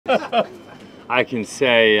I can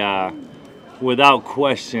say without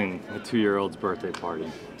question a 2-year-old's birthday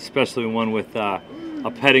party, especially one with a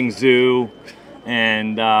petting zoo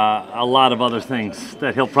and a lot of other things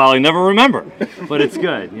that he'll probably never remember. But it's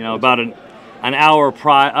good. You know, about an hour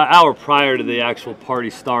prior to the actual party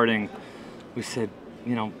starting, we said,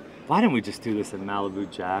 you know, why didn't we just do this at Malibu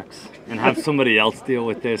Jack's and have somebody else deal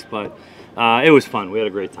with this? But it was fun. We had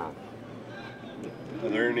a great time. Are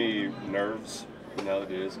there any nerves now that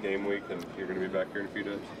it is game week and you're going to be back here in a few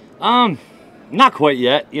days? Not quite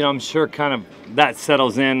yet. You know, I'm sure kind of that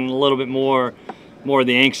settles in a little bit more of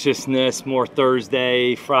the anxiousness, more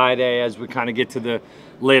Thursday, Friday as we kind of get to the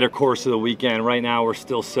later course of the weekend. Right now we're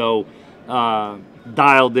still so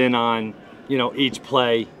dialed in on, you know, each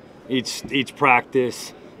play, each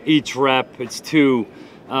practice, each rep. It's too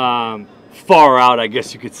far out, I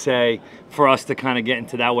guess you could say, for us to kind of get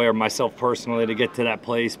into that way, or myself personally to get to that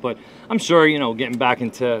place. But I'm sure, you know, getting back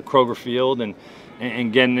into Kroger Field and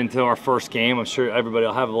getting into our first game, I'm sure everybody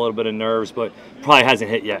will have a little bit of nerves, but probably hasn't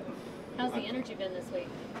hit yet. How's the energy been this week?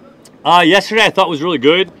 Yesterday I thought was really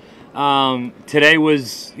good. Today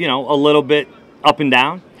was, you know, a little bit up and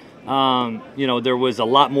down. You know, there was a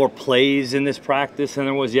lot more plays in this practice than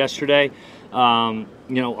there was yesterday. You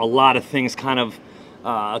know, a lot of things kind of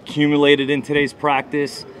accumulated in today's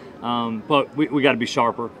practice, but we got to be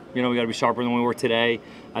sharper. You know, we got to be sharper than we were today.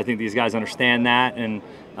 I think these guys understand that, and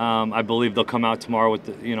I believe they'll come out tomorrow with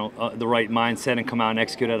the right mindset and come out and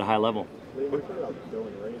execute at a high level. What about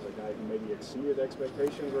Dylan Ray as a guy who maybe exceeded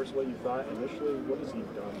expectations versus what you thought initially? What has he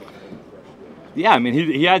done? Yeah, I mean,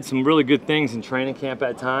 he had some really good things in training camp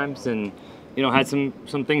at times, and you know, had some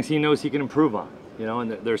things he knows he can improve on. You know,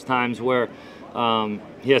 and there's times where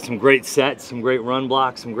he has some great sets, some great run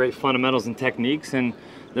blocks, some great fundamentals and techniques, and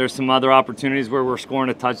there's some other opportunities where we're scoring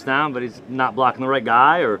a touchdown, but he's not blocking the right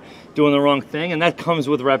guy or doing the wrong thing, and that comes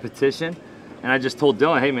with repetition. And I just told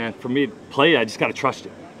Dylan, hey man, for me to play, I just got to trust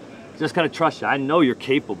you. Just got to trust you. I know you're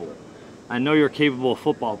capable. I know you're a capable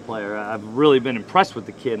football player. I've really been impressed with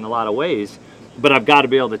the kid in a lot of ways, but I've got to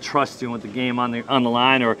be able to trust you with the game on the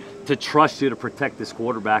line, or to trust you to protect this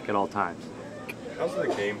quarterback at all times. How's the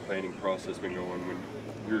game planning process been going when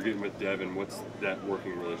you're getting with Devin? What's that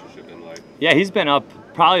working relationship been like? Yeah, he's been up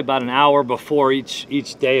probably about an hour before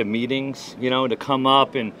each day of meetings, you know, to come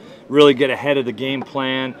up and really get ahead of the game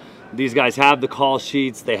plan. These guys have the call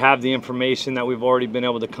sheets. They have the information that we've already been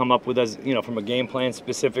able to come up with, as you know, from a game plan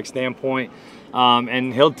specific standpoint.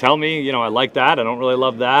 And he'll tell me, you know, I like that. I don't really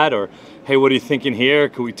love that. Or, hey, what are you thinking here?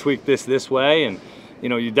 Could we tweak this way? And, you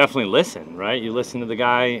know, you definitely listen, right? You listen to the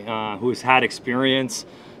guy who's had experience.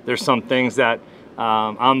 There's some things that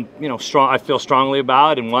I'm, you know, I feel strongly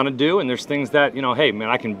about and want to do. And there's things that, you know, hey, man,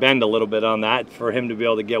 I can bend a little bit on that for him to be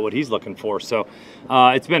able to get what he's looking for. So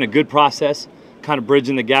it's been a good process, kind of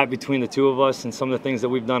bridging the gap between the two of us and some of the things that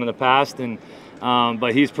we've done in the past. And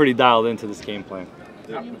but he's pretty dialed into this game plan.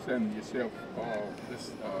 Understanding yourself, this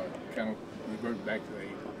kind of revert back to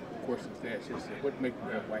a question that's just what makes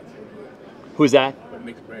Brad White so good? Who's that? What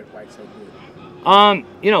makes Brad White so good?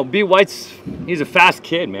 You know, B. White's, he's a fast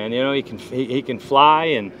kid, man. You know, he can fly,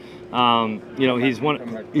 and you know, he's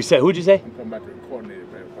one. You said, who'd you say? I'm talking about the coordinator,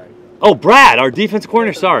 Brad White. Oh, Brad, our defense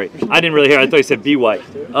coordinator. Sorry, I didn't really hear. I thought you said B. White.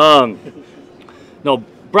 No,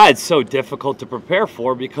 Brad's so difficult to prepare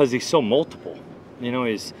for because he's so multiple. You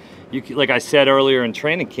know, like I said earlier in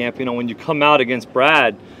training camp, you know, when you come out against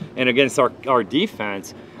Brad and against our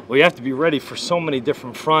defense, well, you have to be ready for so many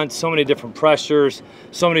different fronts, so many different pressures,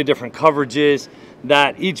 so many different coverages,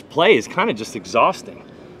 that each play is kind of just exhausting,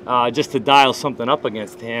 just to dial something up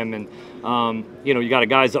against him. And you know, you got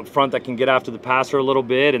guys up front that can get after the passer a little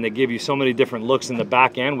bit, and they give you so many different looks in the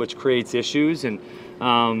back end, which creates issues. And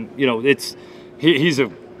you know, he's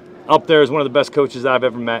up there as one of the best coaches I've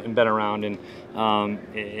ever met and been around, and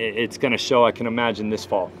it's going to show, I can imagine, this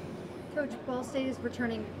fall. Coach, Ball State is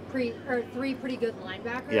returning three pretty good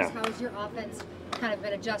linebackers. Yeah. How has your offense kind of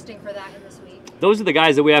been adjusting for that in this week? Those are the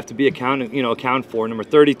guys that we have to be account for. Number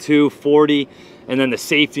 32, 40, and then the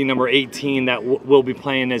safety number 18 that will be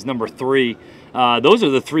playing as number 3. Those are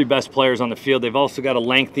the 3 best players on the field. They've also got a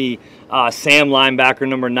lengthy Sam linebacker,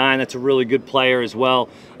 number 9. That's a really good player as well.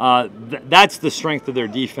 That's the strength of their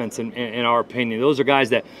defense, in our opinion. Those are guys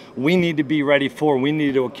that we need to be ready for. We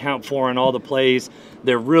need to account for in all the plays.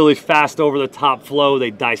 They're really fast over the top flow. They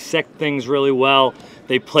dissect things really well.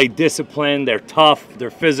 They play disciplined. They're tough. They're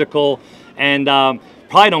physical. And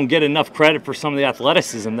probably don't get enough credit for some of the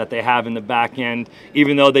athleticism that they have in the back end.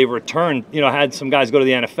 Even though they returned, you know, had some guys go to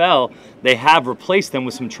the NFL, they have replaced them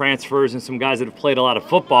with some transfers and some guys that have played a lot of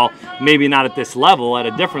football, maybe not at this level, at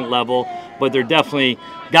a different level, but they're definitely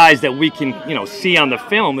guys that we can, see on the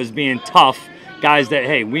film as being tough, guys that,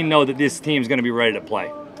 hey, we know that this team's going to be ready to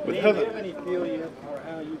play. Do you have any feel yet for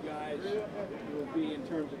how you guys will be in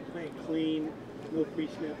terms of playing clean, no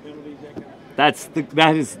pre-snap penalties, that kind of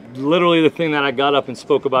That is literally the thing that I got up and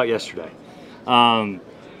spoke about yesterday.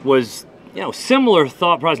 Was similar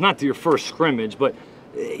thought process, not to your first scrimmage, but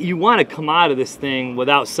you want to come out of this thing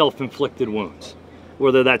without self-inflicted wounds,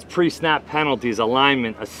 whether that's pre-snap penalties,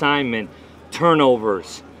 alignment, assignment,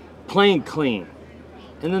 turnovers, playing clean,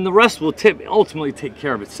 and then the rest will ultimately take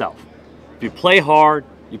care of itself. If you play hard,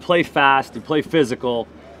 you play fast, you play physical,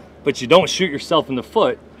 but you don't shoot yourself in the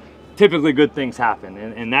foot, typically good things happen.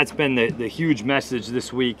 And that's been the huge message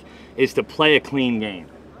this week, is to play a clean game.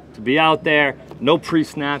 To be out there, no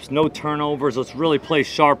pre-snaps, no turnovers. Let's really play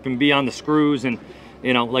sharp and be on the screws. And,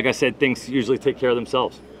 like I said, things usually take care of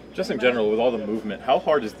themselves. Just in general, with all the movement, how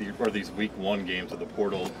hard are these week one games of the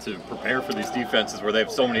portal to prepare for these defenses where they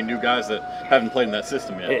have so many new guys that haven't played in that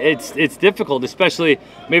system yet? It's difficult, especially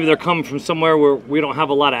maybe they're coming from somewhere where we don't have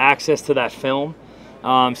a lot of access to that film.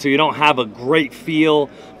 So you don't have a great feel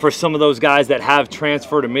for some of those guys that have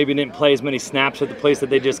transferred and maybe didn't play as many snaps at the place that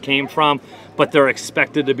they just came from, but they're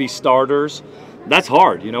expected to be starters. That's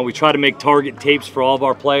hard. We try to make target tapes for all of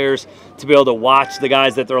our players to be able to watch the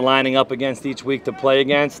guys that they're lining up against each week to play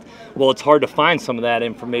against. Well, it's hard to find some of that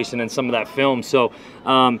information and some of that film. So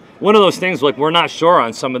one of those things, like, we're not sure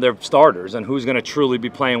on some of their starters and who's going to truly be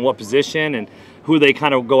playing what position and who they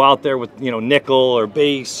kind of go out there with, nickel or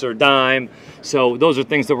base or dime. So those are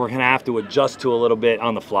things that we're going to have to adjust to a little bit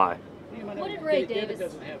on the fly. What did Ray Davis?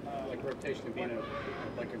 doesn't have rotation of being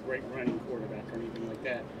a great running quarterback or anything like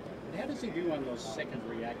that. But how does he do on those second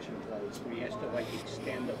reaction plays when he has to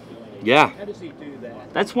extend a play? Yeah. How does he do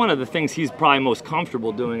that? That's one of the things he's probably most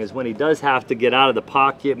comfortable doing, is when he does have to get out of the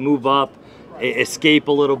pocket, move up, escape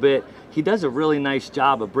a little bit. He does a really nice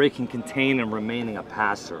job of breaking contain and remaining a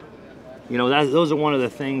passer. Those are one of the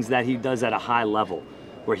things that he does at a high level,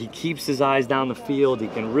 where he keeps his eyes down the field. He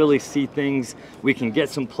can really see things. We can get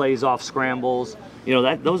some plays off scrambles.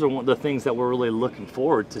 Those are one of the things that we're really looking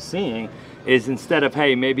forward to seeing, is instead of,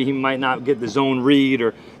 hey, maybe he might not get the zone read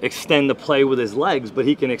or extend the play with his legs, but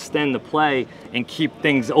he can extend the play and keep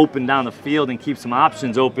things open down the field and keep some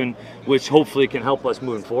options open, which hopefully can help us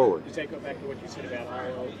moving forward. Does that go back to what you said about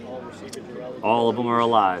all receivers are eligible? All of them are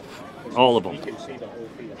alive. All of them. He can see the whole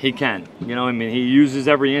field. He can. He uses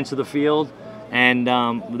every inch of the field. And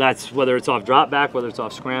that's whether it's off drop back, whether it's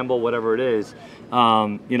off scramble, whatever it is.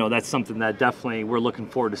 That's something that definitely we're looking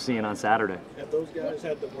forward to seeing on Saturday. Have those guys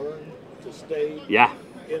had to learn to stay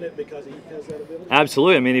in it because he has that ability?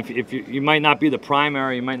 Absolutely. I mean, if you might not be the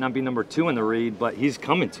primary, you might not be number 2 in the read, but he's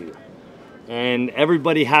coming to you. And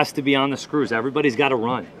everybody has to be on the screws. Everybody's got to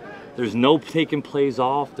run. There's no taking plays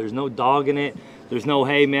off. There's no dogging it. There's no,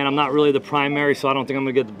 hey, man, I'm not really the primary, so I don't think I'm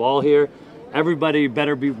going to get the ball here. Everybody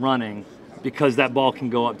better be running, because that ball can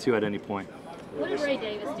go up to at any point. What did Ray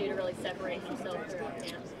Davis do to really separate himself throughout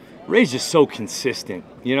camp? Ray's just so consistent.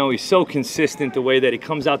 He's so consistent the way that he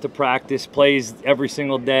comes out to practice, plays every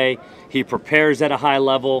single day. He prepares at a high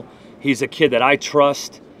level. He's a kid that I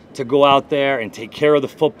trust to go out there and take care of the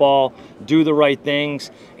football, do the right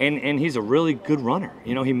things, and he's a really good runner.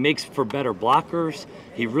 He makes for better blockers.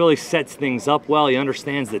 He really sets things up well. He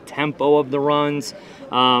understands the tempo of the runs.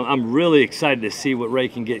 I'm really excited to see what Ray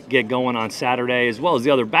can get going on Saturday, as well as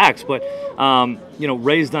the other backs. But,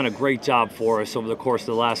 Ray's done a great job for us over the course of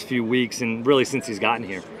the last few weeks, and really since he's gotten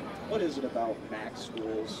here. What is it about MAC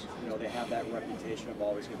schools? They have that reputation of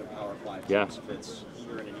always giving Power 5 Yeah. teams fits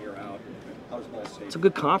year in and year out. How does Ball State? It's a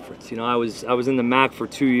good conference. I was in the MAC for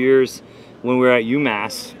 2 years when we were at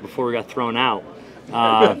UMass before we got thrown out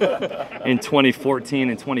in 2014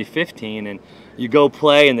 and 2015. And you go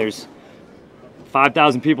play, and there's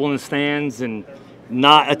 5,000 people in the stands and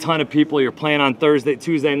not a ton of people. You're playing on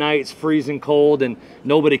Tuesday night. It's freezing cold, and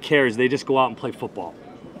nobody cares. They just go out and play football.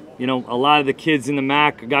 A lot of the kids in the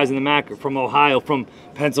MAC, guys in the MAC, are from Ohio, from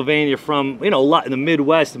Pennsylvania, from, a lot in the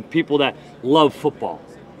Midwest, and people that love football.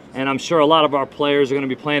 And I'm sure a lot of our players are going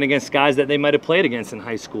to be playing against guys that they might have played against in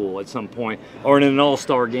high school at some point, or in an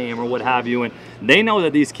all-star game or what have you. And they know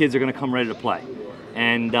that these kids are going to come ready to play.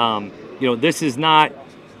 And, this is not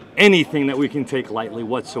anything that we can take lightly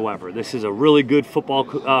whatsoever. This is a really good football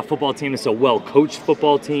team. It's a well-coached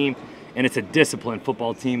football team. And it's a disciplined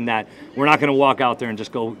football team that we're not going to walk out there and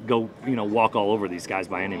just go walk all over these guys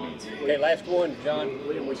by any means. Okay, last one, John.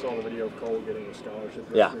 Liam, we saw the video of Cole getting a scholarship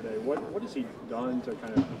Yeah. yesterday. What has he done to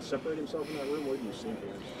kind of separate himself in that room? What do you see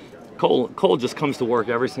here? Cole just comes to work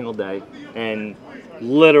every single day and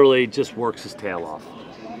literally just works his tail off.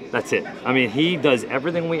 That's it. I mean, he does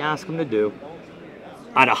everything we ask him to do.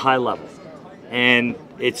 at a high level. And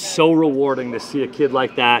it's so rewarding to see a kid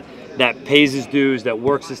like that pays his dues, that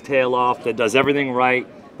works his tail off, that does everything right,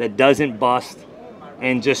 that doesn't bust,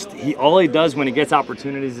 and just all he does when he gets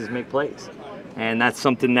opportunities is make plays. And that's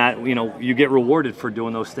something that, you get rewarded for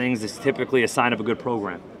doing those things. It's typically a sign of a good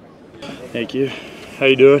program. Thank you. How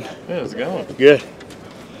you doing? Yeah, how's it going? Good.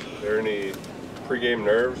 Are there any pregame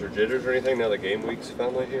nerves or jitters or anything now that game week's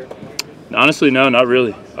finally here? Honestly, no, not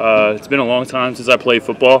really. It's been a long time since I played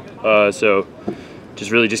football, so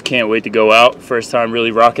just can't wait to go out. First time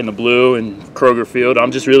really rocking the blue and Kroger Field.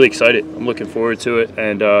 I'm just really excited. I'm looking forward to it,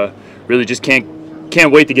 and really just can't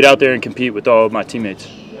wait to get out there and compete with all of my teammates.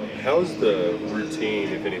 How's the routine,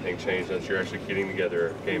 if anything, changed since you're actually getting together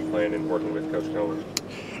a game plan and working with Coach Coen?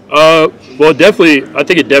 Well, definitely. I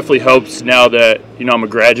think it definitely helps now that I'm a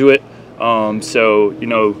graduate. So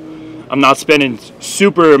I'm not spending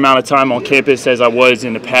super amount of time on campus as I was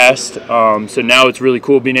in the past. So now it's really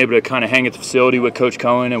cool being able to kind of hang at the facility with Coach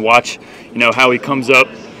Coen and watch, how he comes up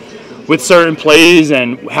with certain plays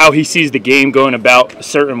and how he sees the game going about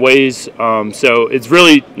certain ways. So it's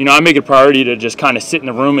really, I make it a priority to just kind of sit in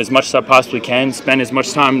the room as much as I possibly can, spend as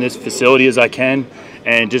much time in this facility as I can,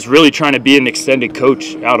 and just really trying to be an extended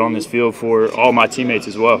coach out on this field for all my teammates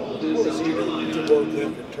as well. What does he need to work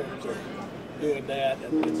with in terms of doing that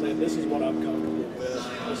and saying, this is what I'm comfortable with,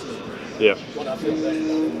 this is what I feel best about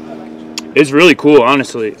in the package? It's really cool,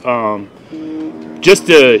 honestly. Just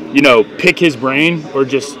to, pick his brain, or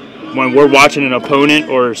just when we're watching an opponent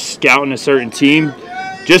or scouting a certain team,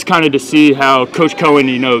 just kind of to see how Coach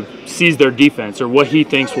Coen, sees their defense or what he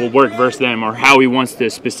thinks will work versus them, or how he wants to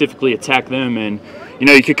specifically attack them. And,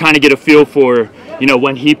 you could kind of get a feel for,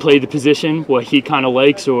 when he played the position, what he kind of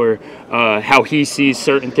likes, or how he sees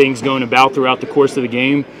certain things going about throughout the course of the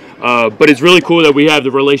game. But it's really cool that we have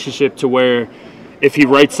the relationship to where if he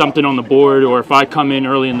writes something on the board, or if I come in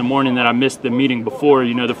early in the morning that I missed the meeting before,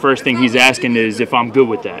 the first thing he's asking is if I'm good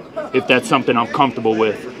with that, if that's something I'm comfortable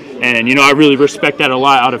with. And, I really respect that a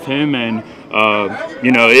lot out of him, and,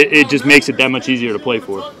 it just makes it that much easier to play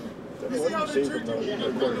for. What do you see from the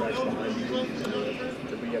quarterbacks behind you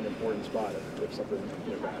to be an important spot if something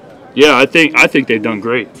bad happens? Yeah, I think they've done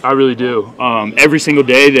great. I really do. Every single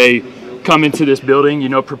day they come into this building,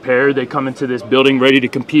 prepared. They come into this building ready to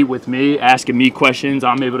compete with me, asking me questions.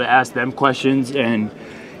 I'm able to ask them questions, and,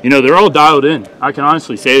 they're all dialed in. I can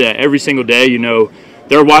honestly say that every single day,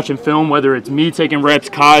 they're watching film, whether it's me taking reps,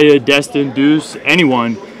 Kaya, Destin, Deuce,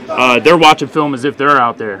 anyone, they're watching film as if they're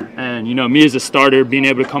out there. And, me as a starter, being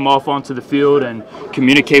able to come off onto the field and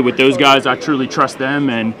communicate with those guys, I truly trust them.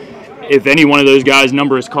 And if any one of those guys'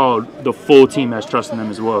 number is called, the full team has trust in them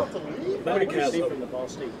as well.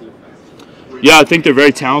 Yeah, I think they're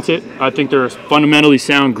very talented. I think they're a fundamentally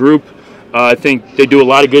sound group. I think they do a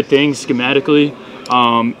lot of good things schematically.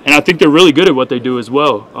 And I think they're really good at what they do as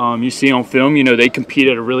well. You see on film, they compete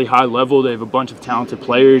at a really high level. They have a bunch of talented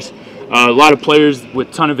players, a lot of players with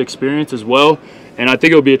a ton of experience as well. And I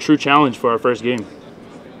think it'll be a true challenge for our first game.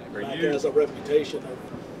 Mike has a reputation of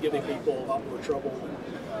giving people a lot more trouble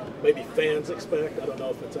than maybe fans expect. I don't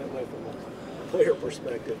know if it's that way from a player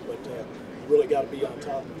perspective, but you really got to be on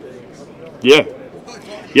top of things.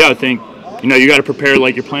 Yeah, I think, you got to prepare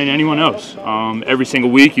like you're playing anyone else. Every single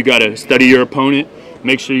week you got to study your opponent,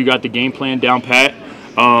 make sure you got the game plan down pat.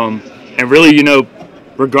 And really,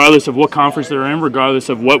 regardless of what conference they're in, regardless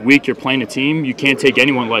of what week you're playing a team, you can't take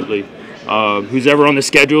anyone lightly. Who's ever on the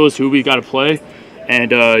schedule is who we got to play.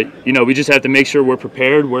 And, we just have to make sure we're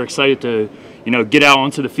prepared. We're excited to, get out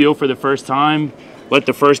onto the field for the first time, let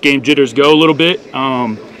the first game jitters go a little bit.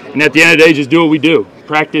 And at the end of the day, just do what we do.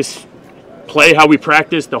 Practice, play how we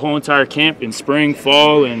practice the whole entire camp in spring,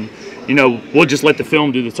 fall, and, we'll just let the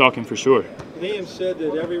film do the talking for sure. Liam said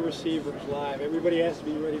that every receiver is live. Everybody has to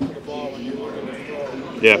be ready for the ball when you're looking to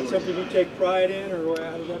throw. Yeah. Is that something you take pride in, or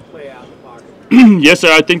how does that play out in the pocket? Yes,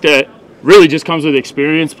 sir. I think that really just comes with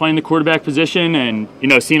experience playing the quarterback position, and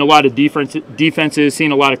seeing a lot of defenses,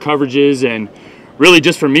 seeing a lot of coverages, and really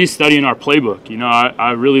just for me studying our playbook.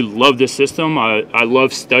 I really love this system. I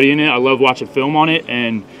love studying it. I love watching film on it,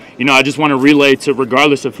 and I just want to relay to,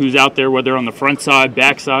 regardless of who's out there, whether on the front side,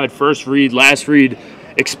 back side, first read, last read,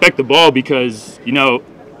 expect the ball, because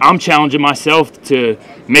I'm challenging myself to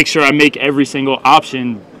make sure I make every single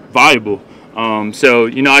option viable. So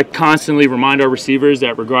I constantly remind our receivers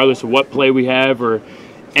that regardless of what play we have or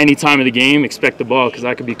any time of the game, expect the ball, because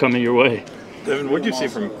I could be coming your way. Devin, what did you see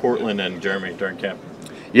from Cortland and Jeremy during camp?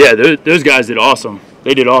 Yeah, those guys did awesome.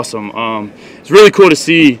 They did awesome. It's really cool to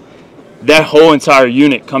see that whole entire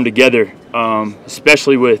unit come together,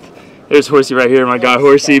 especially with, there's Horsey right here, my guy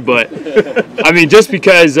Horsey. But, I mean, just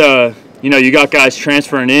because, you got guys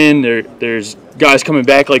transferring in. There's guys coming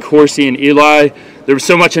back like Horsey and Eli. There was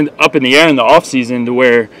so much up in the air in the offseason to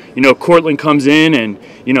where, Cortland comes in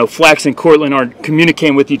and, Flax and Cortland aren't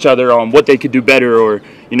communicating with each other on what they could do better or,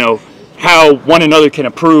 how one another can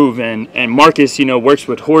improve. And Marcus, works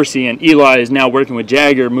with Horsey, and Eli is now working with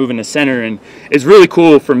Jagger, moving to center. And it's really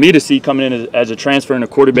cool for me to see coming in as a transfer and a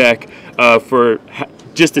quarterback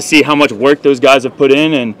just to see how much work those guys have put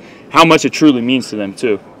in and how much it truly means to them,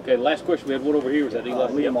 too. Okay, last question. We had one over here. Was that Eli?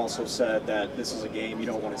 Liam also said that this is a game you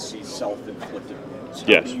don't want to see self-inflicted wounds. How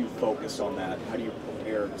Yes. do you focus on that? How do you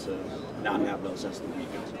prepare to not have those as the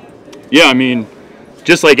weekends? Yeah, I mean,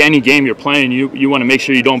 just like any game you're playing, you want to make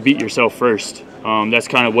sure you don't beat yourself first. That's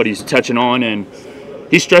kind of what he's touching on, and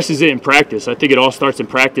he stresses it in practice. I think it all starts in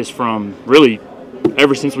practice from really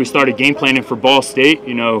ever since we started game planning for Ball State.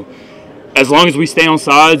 As long as we stay on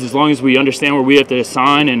sides, as long as we understand where we have to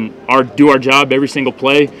assign and do our job every single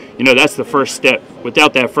play, that's the first step.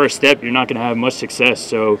 Without that first step, you're not going to have much success.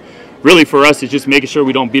 So really for us, it's just making sure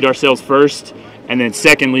we don't beat ourselves first, and then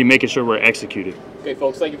secondly, making sure we're executing. Okay,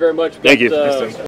 folks, thank you very much. Thank you.